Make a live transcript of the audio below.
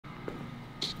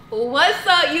What's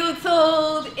up,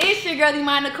 YouTube? It's your girl,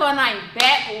 Nicole, and I'm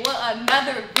back with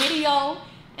another video.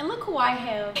 And look who I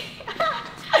have. Macei.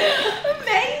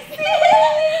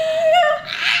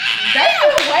 They've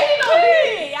been waiting on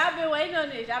this. Y'all been waiting on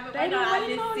this. Y'all been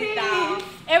waiting on this.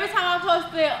 Every time I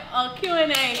post a Q&A,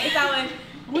 it's always,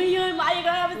 when you invite, you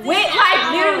gonna have a sit down.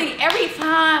 Like literally every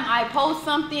time I post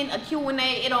something, a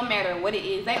Q&A, it don't matter what it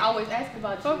is. They always ask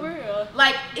about you. For real.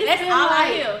 Like it's That's been all like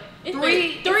I hear. It's 4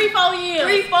 years.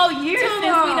 3-4 years since we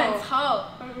long. done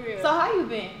talked. For real. So how you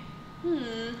been?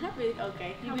 I've been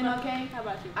okay. You been okay? How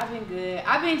about you? I've been good.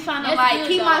 I've been trying to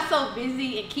keep myself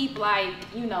busy and keep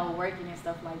working and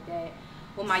stuff like that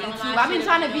with my YouTube. I've been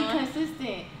trying to be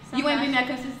consistent. You ain't been that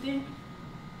consistent?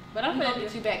 But I'm gonna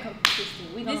get you back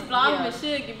consistent. This vlogmas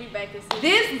should get me back consistent.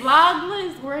 This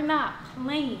vlogmas, we're not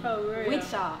playing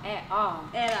with y'all at all.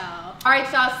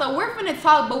 Alright, y'all, so we're finna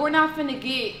talk, but we're not finna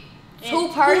get too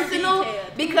personal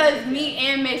because me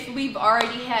and Macei, we've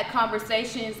already had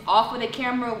conversations off of the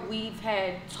camera. We've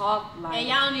had talk like, and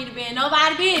y'all don't need to be in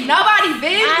nobody's business. Nobody's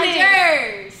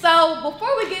business. So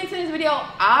before we get into this video,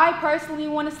 I personally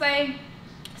want to say,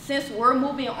 since we're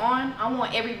moving on, I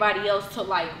want everybody else to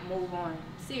move on.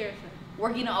 Seriously.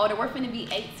 We're getting older. We're finna be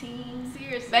 18.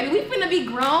 Seriously. Baby, we finna be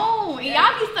grown. And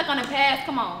y'all be stuck on the past.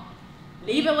 Come on.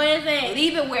 Leave it where it's at.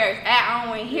 Leave it where it's at. I don't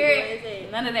want to hear it.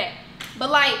 None of that. But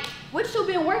what you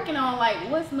been working on?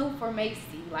 What's new for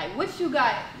Macei? What you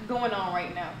got going on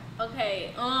right now?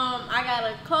 Okay. I got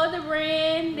a clothing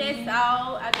brand. That's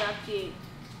all. I dropped it.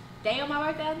 Day on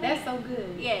my birthday. That's so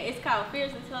good. Yeah, it's called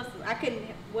Fierce and Hustle. I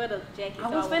couldn't wear the jacket. I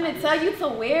was finna tell you to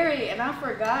wear it, and I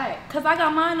forgot. Cause I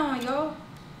got mine on, yo.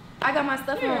 I got my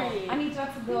stuff on. I need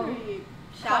y'all to go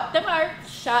shop the merch.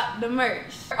 Shop the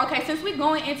merch. Okay, since we're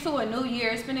going into a new year,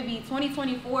 it's gonna be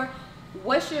 2024.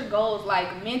 What's your goals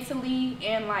mentally,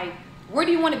 and where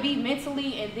do you want to be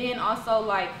mentally, and then also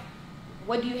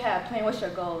what do you have planned? What's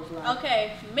your goals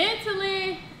Okay,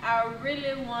 mentally, I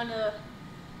really wanna.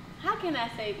 How can I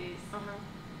say this?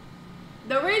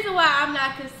 The reason why I'm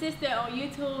not consistent on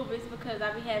YouTube is because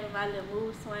I be having my little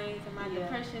mood swings and my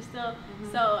depression stuff.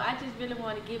 So I just really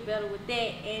want to get better with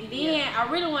that. And then I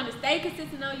really want to stay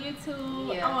consistent on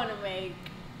YouTube. I want to make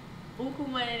buku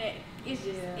money. It's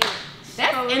just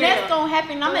that's gonna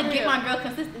happen. I'm gonna get my girl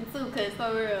consistent too, cause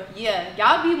for real. Yeah,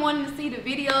 y'all be wanting to see the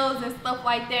videos and stuff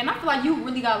like that, and I feel like you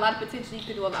really got a lot of potential. You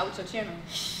could do a lot with your channel.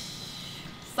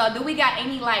 So do we got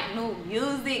any new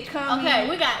music coming? Okay,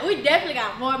 we definitely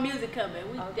got more music coming.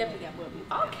 We definitely got more music.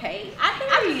 Okay.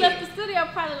 I just left the studio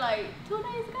probably 2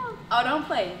 days ago. Oh, don't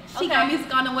play. She got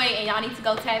music on the way, and y'all need to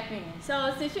go tap in.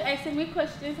 So since you're asking me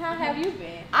questions, how have you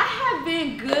been? I have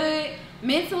been good.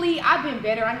 Mentally, I've been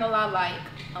better. I ain't gonna lie,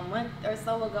 a month or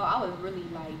so ago, I was really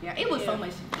down. It was so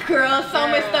much, so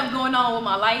much stuff going on with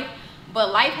my life.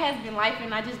 But life has been life,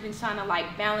 and I just been trying to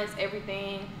balance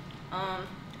everything.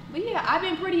 But yeah, I've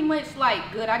been pretty much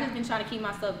good. I just been trying to keep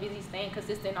myself busy, staying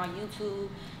consistent on YouTube.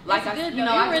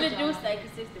 You really do stay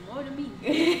consistent more than me.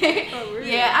 For real.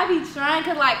 Yeah, I be trying,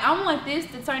 cause I want this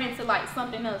to turn into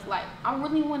something else. I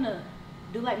really want to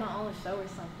do my own show or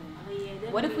something. Oh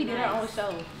yeah. What if we did our own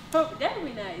show? That would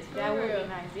be nice. That would be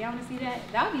nice. Y'all want to see that?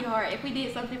 That would be hard. If we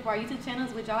did something for our YouTube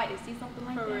channels, would y'all like to see something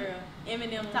like that? For real.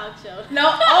 Eminem talk show.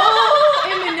 No.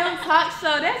 Eminem talk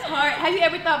show. That's hard. Have you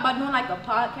ever thought about doing a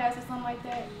podcast or something like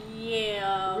that?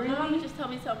 Yeah. Really? My mama just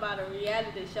told me something about a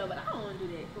reality show, but I don't want to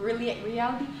do that. Really,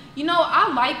 reality?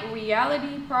 I like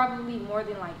reality probably more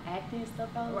than acting and stuff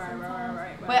else.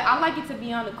 Right. But I like it to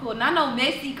be on the cool. And I know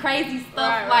messy, crazy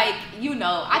stuff. I can't do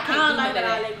like that.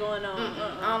 all that going on.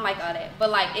 I don't like all that. But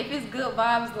if it's good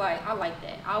vibes, I like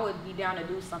that. I would be down to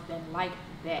do something like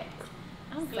that.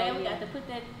 I'm glad we got to put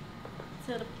that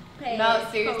to the page. No,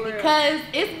 seriously, because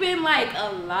it's been a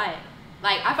lot.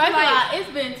 I feel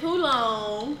it's been too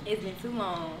long. It's been too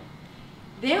long.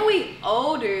 Then we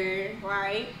older,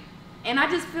 right? And I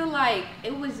just feel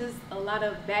it was just a lot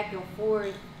of back and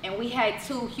forth, and we had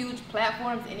 2 huge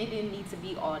platforms, and it didn't need to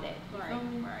be all that.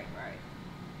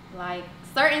 Right.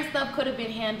 Certain stuff could have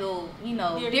been handled,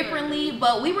 differently,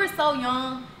 but we were so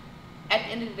young. At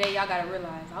the end of the day, y'all gotta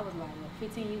realize, I was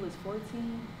 15, you was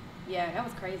 14. Yeah, that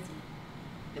was crazy.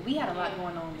 We had a lot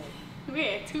going on there. We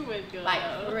had too much going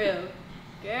on. For real.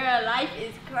 Girl, life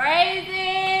is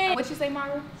crazy. What you say,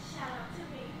 Myra? Shout out to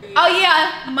me. Oh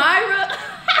yeah, Myra.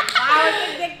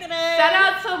 Shout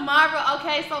out to Myra.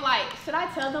 Okay, so should I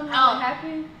tell them how it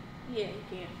happened? Yeah, you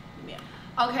can.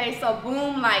 Yeah. Okay, so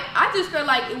boom, I just felt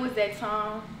it was that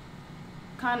time.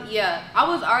 Yeah, I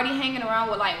was already hanging around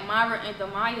with like Myra and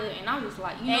Demaya, and I was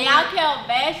like, you know, and y'all kept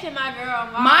bashing my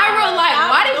girl Myra. Like,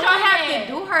 why did y'all have to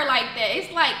do her like that?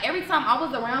 It's like every time I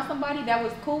was around somebody that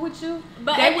was cool with you,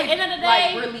 but they at would, the end of the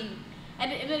day, like, really. At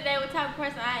the end of the day, what type of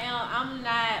person I am, I'm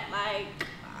not like,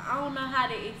 I don't know how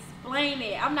to explain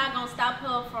it. I'm not gonna stop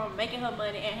her from making her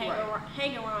money and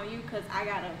hang around you because I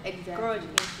got a grudge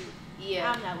against you.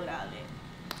 Yeah, I'm not with all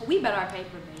that. We bet our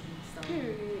paper, baby. So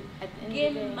at the end get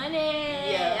of the day, money.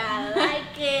 Yeah, I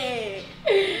like it.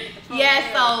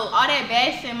 Yeah, so all that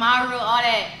bashing Myra, all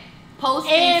that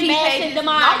posting and bashing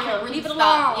Demaya, leave it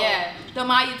alone. Yeah,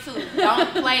 Demaya too. Don't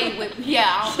play with. Yeah,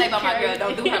 I don't play about my girl.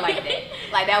 Don't do her like that.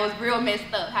 Like that was real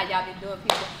messed up. How y'all been doing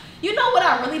people. You know what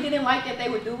I really didn't like that they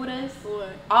would do with us? What?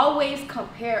 Always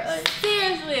compare us.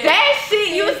 Seriously. That shit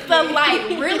used to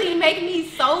like really make me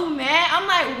so mad. I'm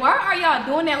like, why are y'all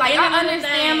doing that? Like, I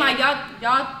understand, like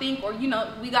y'all think, or you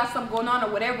know, we got something going on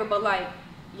or whatever, but like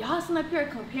y'all sitting up here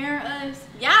comparing us.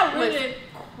 Y'all really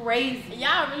crazy.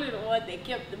 Y'all really the one that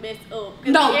kept the mess up.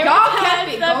 No, y'all kept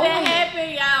it going. That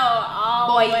happened,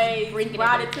 y'all always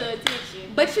brought it to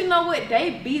attention. But you know what?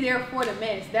 They be there for the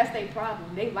mess. That's their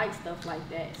problem. They like stuff like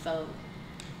that. So,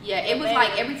 yeah, it was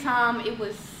like every time it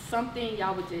was something,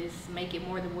 y'all would just make it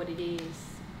more than what it is.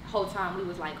 Whole time we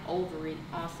was like over it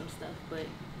on some stuff, but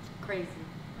crazy.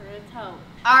 Real talk.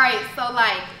 All right, so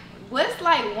like, what's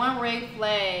like one red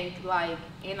flag like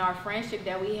in our friendship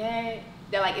that we had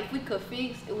that like if we could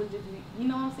fix, it would just be, you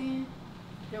know what I'm saying?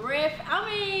 I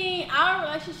mean, our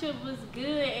relationship was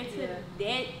good until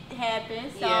that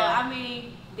happened. So I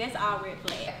mean, that's our red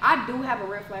flag. I do have a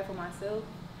red flag for myself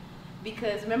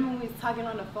because remember when we was talking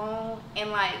on the phone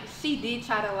and like she did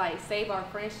try to like save our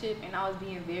friendship and I was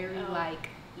being very like,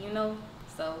 you know.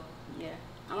 So yeah,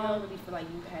 I don't really feel like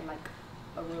you had like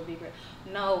a real big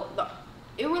no.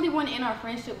 It really wasn't in our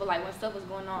friendship, but like when stuff was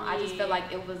going on, I just felt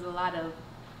like it was a lot of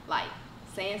like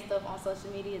saying stuff on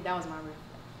social media. That was my red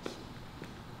flag.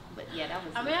 But yeah, that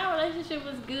was. I mean, our relationship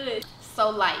was good. So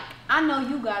like, I know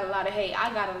you got a lot of hate.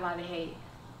 I got a lot of hate,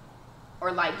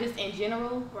 or like just in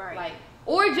general, right? Like,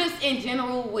 or just in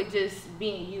general with just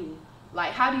being you.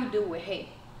 Like, how do you deal with hate?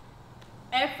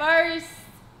 At first,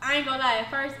 I ain't gonna lie.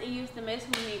 At first, it used to mess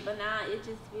with me, but now it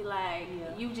just be like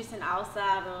you just an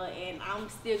outsider, and I'm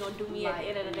still gonna do me at the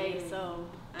end of the day. So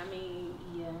I mean,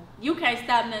 you can't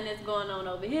stop nothing that's going on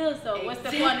over here. So what's the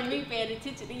point of me paying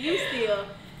attention to you still?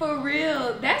 For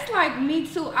real, that's like me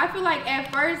too. I feel like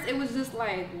at first it was just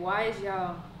like, why is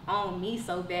y'all on me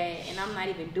so bad and I'm not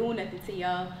even doing nothing to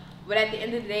y'all? But at the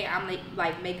end of the day, I'm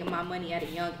like making my money at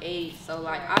a young age. So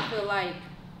like I feel like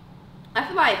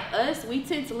us, we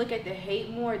tend to look at the hate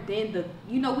more than the,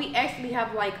 you know, we actually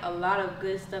have like a lot of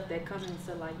good stuff that comes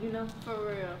into like, you know. For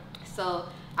real. So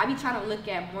I be trying to look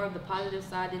at more of the positive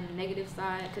side than the negative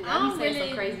side because I be saying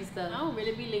some crazy stuff. I don't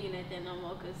really be looking at that no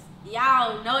more because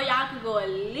y'all know y'all can go a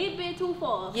little bit too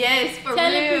far. Yes, for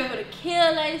telling real. People to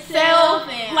kill themselves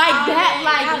and like that,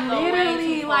 like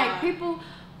literally, like people.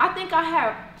 I think I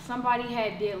had somebody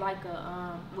had did like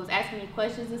a was asking me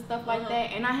questions and stuff like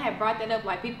that, and I had brought that up.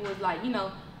 Like people was like, you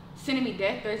know, sending me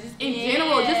death threats just in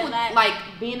general, just with like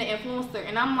being an influencer,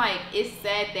 and I'm like, it's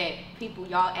sad that people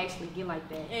y'all actually get like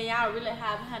that. And y'all really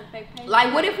have behind the fake page.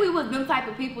 Like, what if we was them type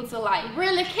of people to like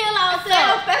really kill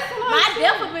ourselves? My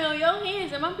death will be on your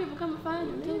hands, and my people come and find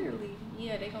you too. Literally,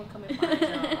 yeah, they gonna come and find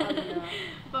y'all.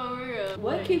 For real.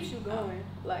 What keeps you going?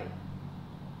 Like,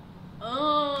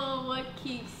 oh, what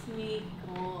keeps me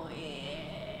going?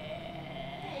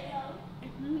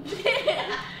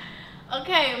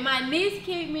 Okay, my niece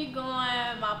keep me going,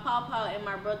 my papa and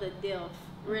my brother death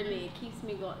really keeps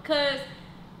me going. Cause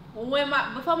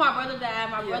before my brother died,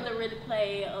 my brother really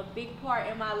played a big part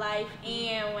in my life.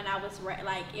 And when I was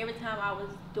like every time I was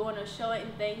doing a show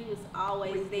and thing, he was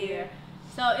always there.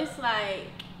 So it's like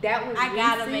that was I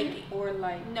gotta make it. Or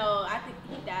like no, I think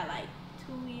he died like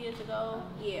 2 years ago.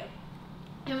 Yeah,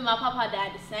 him and my papa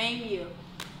died the same year.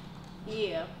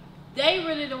 Yeah, they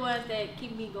really the ones that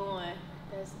keep me going.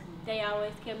 That's good. They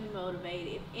always kept me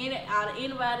motivated. Out of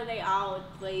anybody, they always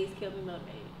kept me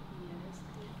motivated. Yeah, that's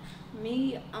good.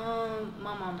 Me,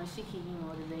 my mama, she keep me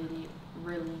motivated.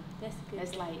 Really, that's good.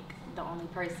 That's like the only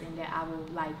person that I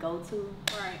would like go to.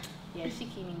 Right. Yeah, she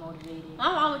keep me motivated.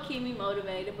 My mama keep me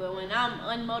motivated, but when I'm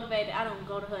unmotivated, I don't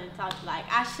go to her and talk. Like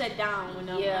I shut down when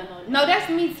I'm unmotivated. No, that's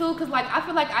me too. Cause like I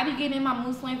feel like I be getting in my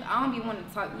mood swings. I don't be wanting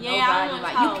to talk to nobody. I don't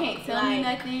like talk. You can't tell me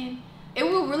nothing. It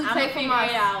will really take for my.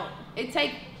 It out. It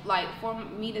take like for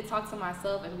me to talk to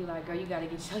myself and be like, girl, you gotta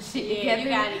get your shit together. Yeah, you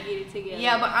gotta get it together.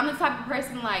 Yeah, but I'm the type of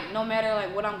person, like, no matter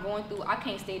like what I'm going through, I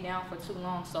can't stay down for too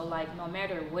long. So like, no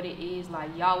matter what it is,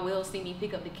 like, y'all will see me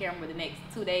pick up the camera the next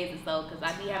 2 days or so, cause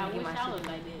I be having to get my shit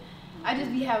like that. I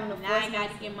just be having to force myself. Now I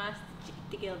gotta get my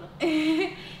shit together.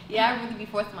 Yeah, I really be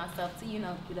forcing myself to, you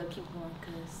know, keep going,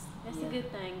 cause that's a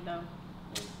good thing though.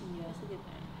 Yeah, that's a good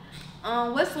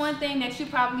thing. What's one thing that you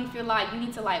probably feel like you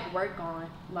need to like work on?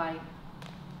 Like,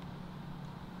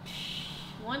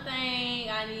 one thing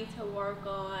I need to work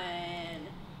on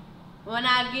when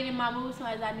I get in my mood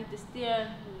swings, I need to still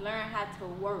learn how to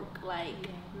work. Like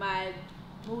my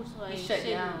mood swings. Shut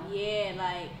down. Yeah,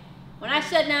 like when I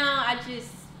shut down, I just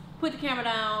put the camera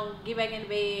down, get back in the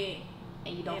bed,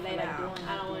 and you don't feel like doing nothing.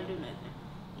 I don't want to do nothing.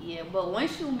 Yeah, but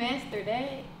once you master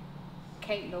that,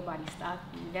 can't nobody stop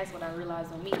you. That's what I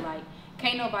realized on me. Like,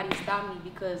 can't nobody stop me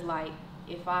because, like,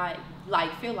 if I,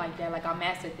 like, feel like that, like, I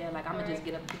mastered that, like, I'm going to just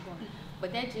get up and keep going.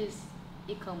 But that just,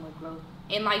 it come with growth.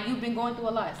 And, like, you've been going through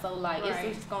a lot. So, like,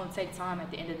 it's just going to take time at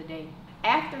the end of the day.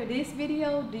 After this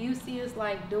video, do you see us,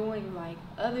 like, doing, like,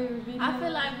 other videos? I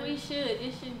feel like we should.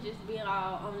 This shouldn't just be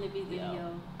our only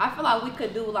video. I feel like we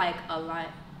could do, like, a lot.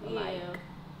 Yeah. Like,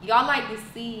 y'all like to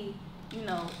see... You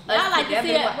know, I like to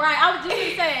see it, right? I was just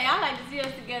gonna say, I like to see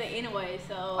us together anyway.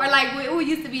 So, or like we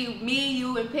used to be me,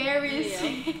 you, and Paris.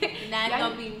 Yeah. Now it's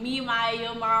gonna be me,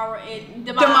 Maya, Mara, and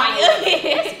Demaya.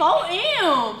 It's 4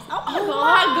 M's. Oh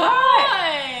my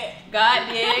god! God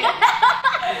damn.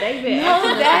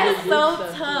 No, that is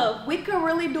so tough. We could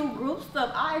really do group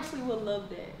stuff. I actually would love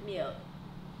that. Yeah.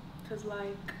 Cause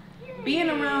like being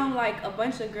around like a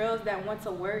bunch of girls that want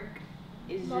to work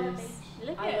is just.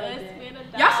 Look at us being a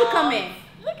dog. Y'all should come in.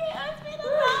 Look at us being a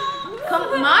dog.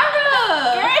 Come,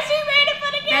 Mara. Girl, she ready for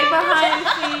the camera. They behind the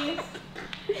scenes.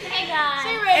 Hey guys.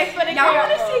 She ready for the camera. Y'all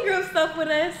want to see group stuff with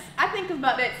us? I think it's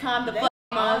about that time to fuck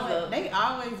moms up. They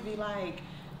always be like,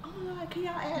 oh my God, can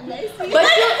y'all add Macei? But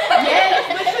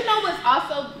but you know what's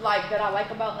also like that I like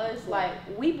about us? Like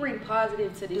we bring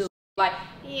positive to this. Like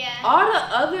all the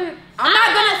other, I'm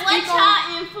not gonna speak on what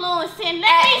y'all influencing.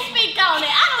 Let me speak on it.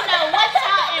 I don't know what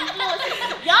y'all influencing.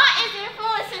 Y'all is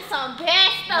influencing some bad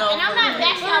stuff, and I'm not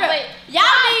bashing y'all, but y'all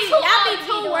be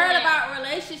too worried about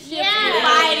relationships and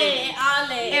fighting and all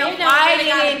that. And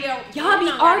fighting, y'all be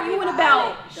arguing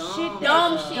about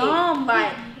dumb shit.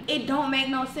 Like it don't make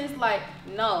no sense. Like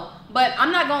no. But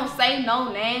I'm not gonna say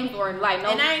no names or like no.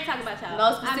 And I ain't talking about y'all.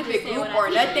 No specific group or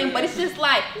nothing. But it's just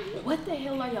like, what the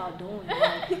hell are y'all doing?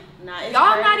 Like,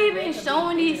 y'all not even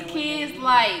showing these kids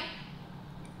like,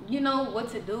 you know what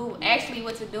to do, actually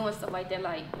what to do and stuff like that.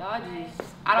 Like y'all just,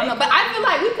 I don't know. But I feel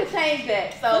like we could change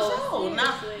that. So for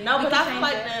sure. No, but I feel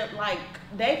like that, like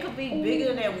they could be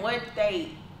bigger than what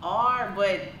they are,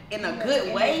 but in a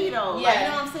good way though. Yeah. Like, you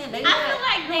know what I'm saying? I feel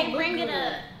like they bringing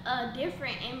a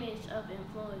different image of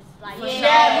influence. Like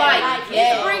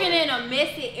it's bringing in a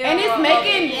messy era, and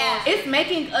it's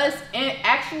making us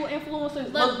actual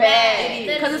influencers look bad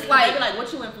because it's like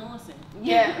what you influencing?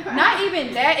 Yeah, not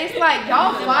even that. It's like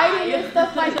y'all fighting and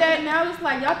stuff like that. Now it's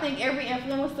like y'all think every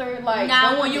influencer like.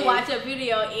 Now when you watch a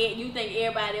video, you think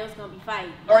everybody else gonna be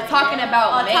fighting or talking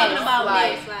about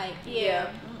mess, like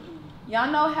yeah. Y'all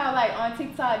know how like on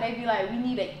TikTok they be like, we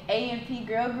need an A&P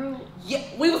girl group. Yeah,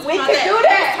 we could do that.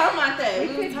 We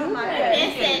could talking about that.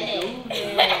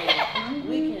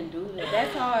 We can do that.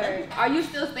 That's hard. Are you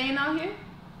still staying out here?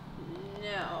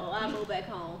 No, I moved back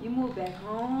home. You moved back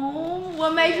home?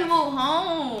 What made you move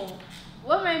home?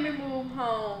 What made me move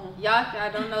home? Y'all, I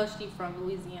don't know. She from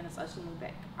Louisiana, so she moved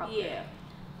back. Yeah.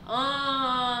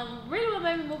 Really, what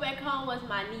made me move back home was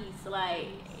my niece. Like,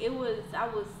 I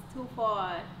was too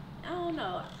far. I don't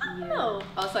know.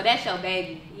 Oh, so that's your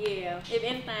baby. Yeah. If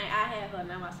anything, I have her,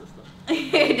 not my sister.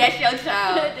 That's your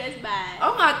child. That's mine.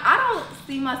 Oh my! I don't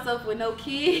see myself with no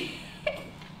kid.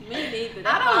 Me neither.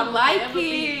 I don't like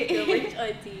it. The rich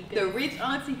auntie. The rich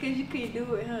auntie, cause you can't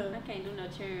do it, huh? I can't do no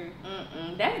churn.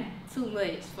 That's too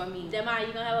much for me. Jamai,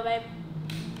 you gonna have a baby?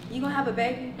 You gonna have a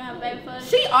baby? You gonna have a baby for us?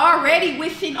 She already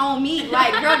wishing on me.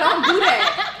 Like, girl, don't do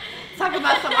that. Talk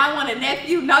about something. I want a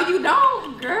nephew. No, you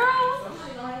don't, girl.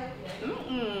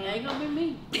 Ain't gonna be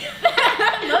me.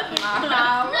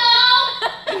 No.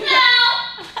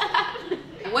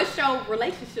 What's your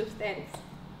relationship status?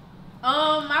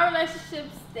 My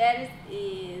relationship status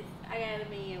is I got a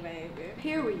man, baby.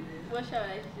 Period. What's your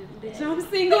relationship status? Bitch, I'm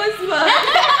single as fuck.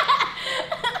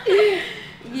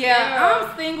 Yeah,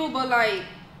 I'm single, but like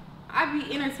I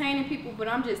be entertaining people, but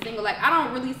I'm just single. Like I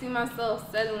don't really see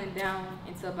myself settling down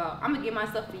until about. I'm gonna give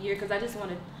myself a year because I just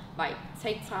want to like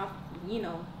take time, you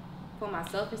know, for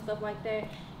myself and stuff like that,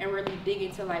 and really dig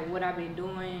into like what I've been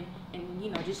doing, and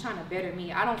you know, just trying to better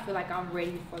me. I don't feel like I'm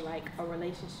ready for like a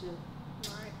relationship.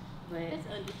 Right. But it's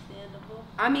understandable.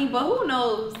 I mean, but who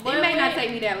knows? It may not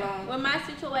take me that long. With my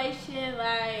situation,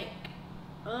 like,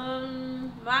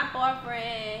 my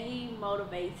boyfriend, he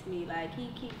motivates me. Like, he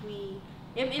keep me.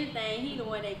 If anything, he the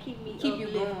one that keep me you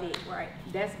going. Right.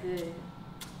 That's good.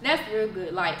 That's real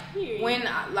good. Like when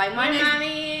like my next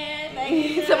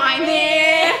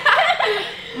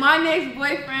my next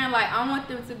boyfriend, like I want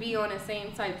them to be on the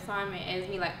same type assignment as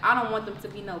me. Like I don't want them to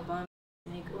be no bum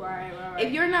nigga. Right.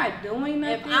 If you're not doing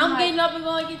nothing, if I'm getting up and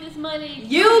going to get this money,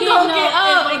 you gonna get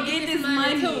up and get this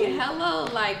money too. Hello,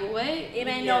 like what? It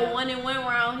ain't no 1-and-1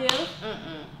 around here.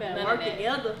 Better work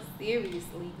together.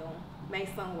 Seriously, though. Make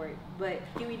some work. But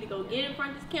you either go get in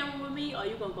front of this camera with me or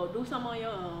you gonna go do something on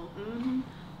your own.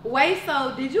 Wait,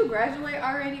 so did you graduate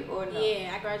already or no?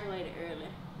 Yeah, I graduated early.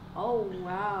 Oh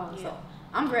wow. Yeah. So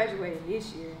I'm graduating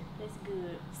this year. That's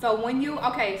good. So when you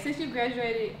since you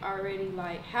graduated already,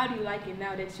 like how do you like it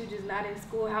now that you just not in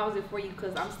school? How is it for you?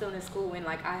 Because I'm still in school and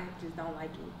like I just don't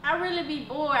like it. I really be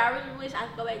bored. I really wish I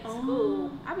could go back to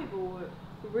school. I be bored.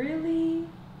 Really?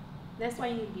 That's why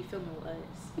you need to be filming with us.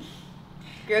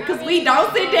 Girl, because we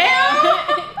don't sit down.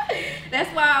 That's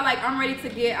why like I'm ready to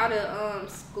get out of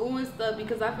school and stuff,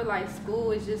 because I feel like school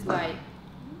is just like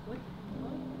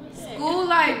school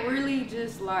like really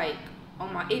just like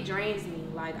it drains me.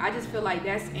 Like I just feel like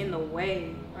that's in the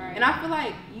way. Right. And I feel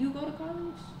like you go to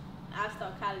college? I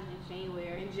start college in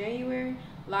January. In January?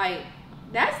 Like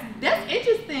that's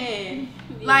interesting.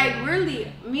 Yeah. Like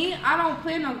really, me, I don't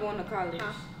plan on going to college.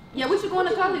 Yeah, what you going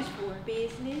to college for?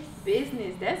 Business.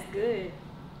 Business, that's good.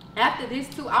 After this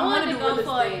too, I want to go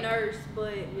for a nurse,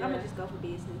 but I'm gonna just go for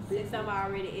business. Since I'm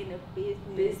already in the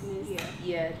business.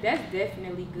 Yeah, that's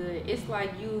definitely good. It's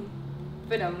like you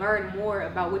finna learn more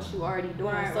about what you already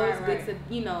doing, so it's good to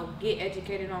get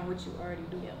educated on what you already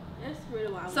do. Yeah, that's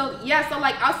really what I want. So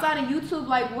like outside of YouTube,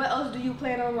 like what else do you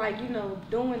plan on like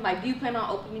doing? Like do you plan on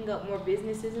opening up more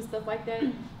businesses and stuff like that?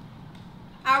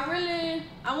 I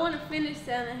want to finish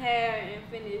selling hair and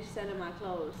finish selling my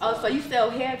clothes. So. Oh, so you sell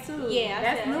hair too? Yeah,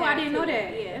 that's new. I didn't know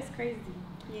that. Yeah, that's crazy.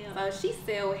 Yeah. So she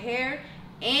sell hair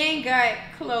and got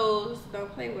clothes.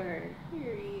 Don't play with her.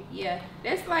 Period. Yeah,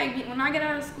 that's like when I get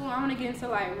out of school, I want to get into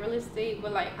like real estate,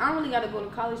 but like I don't really got to go to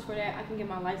college for that. I can get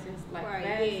my license like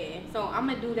fast. Yeah. So I'm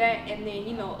gonna do that and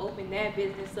then open that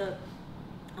business up.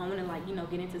 I want to like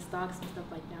get into stocks and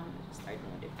stuff like that. I'm gonna just start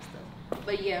doing different stuff.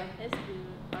 But yeah, that's good.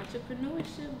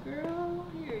 Entrepreneurship, girl.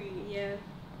 Period. Yeah,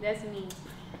 that's me.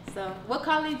 So, what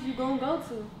college you gonna go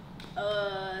to?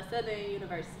 Southern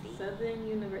University. Southern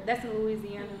University. That's in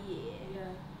Louisiana.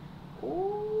 Yeah.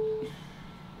 Ooh.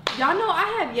 Y'all know I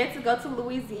have yet to go to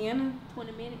Louisiana.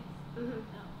 20 minutes. Okay.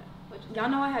 Y'all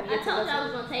know I have yet to go. I told you I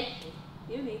was gonna take you.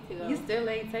 You need to go. You still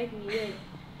ain't taking me yet.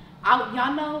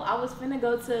 Y'all know I was finna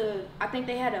go to. I think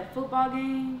they had a football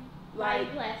game.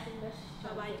 Like Classic.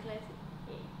 Classic.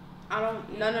 I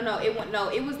don't. No.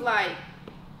 It was like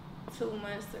 2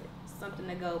 months or something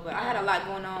ago. But I had a lot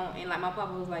going on, and like my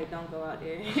papa was like, "Don't go out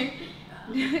there."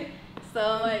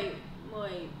 So wait,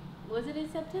 was it in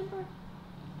September?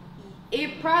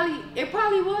 It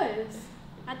probably was.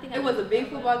 I think it was a big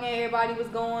football game. Everybody was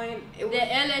going. It was the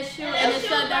LSU and the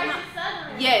Southern.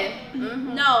 Yeah.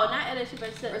 No, not LSU,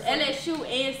 but LSU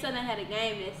and Southern had a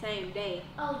game that same day.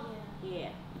 Oh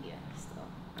yeah.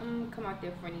 I'm gonna come out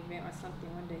there for an event or something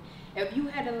one day. If you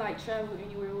had to like travel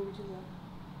anywhere, where would you go?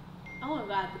 I want to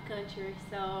go out the country.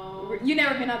 So you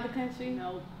never been out the country?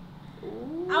 Nope.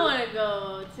 Ooh. I want to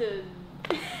go to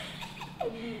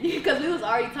because we was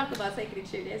already talking about taking a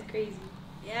trip. That's crazy.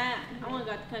 Yeah, I want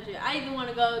to go out the country. I either want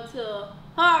to go to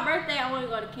her birthday. I want to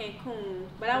go to Cancun,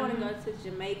 but I want to go to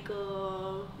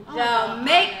Jamaica. I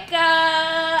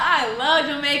love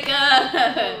Jamaica.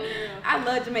 I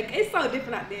love Jamaica. It's so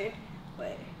different out there.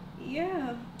 But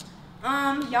yeah,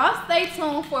 y'all stay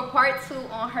tuned for part 2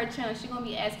 on her channel. She's gonna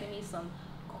be asking me some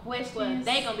questions. Well,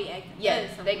 they gonna be asking.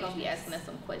 Yes, they gonna be asking us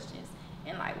some questions,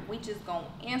 and like we just gonna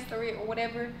answer it or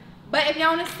whatever. But if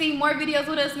y'all want to see more videos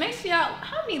with us, make sure y'all.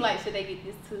 How many likes should they get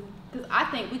this to? Because I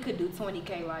think we could do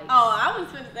 20K likes. Oh, I was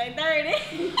supposed to say 30.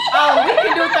 Oh, we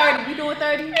can do 30. We doing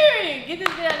 30? Get this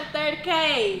video to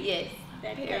 30K. Yes.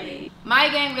 30K. My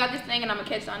gang, we got this thing, and I'm gonna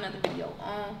catch y'all another video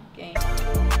on game.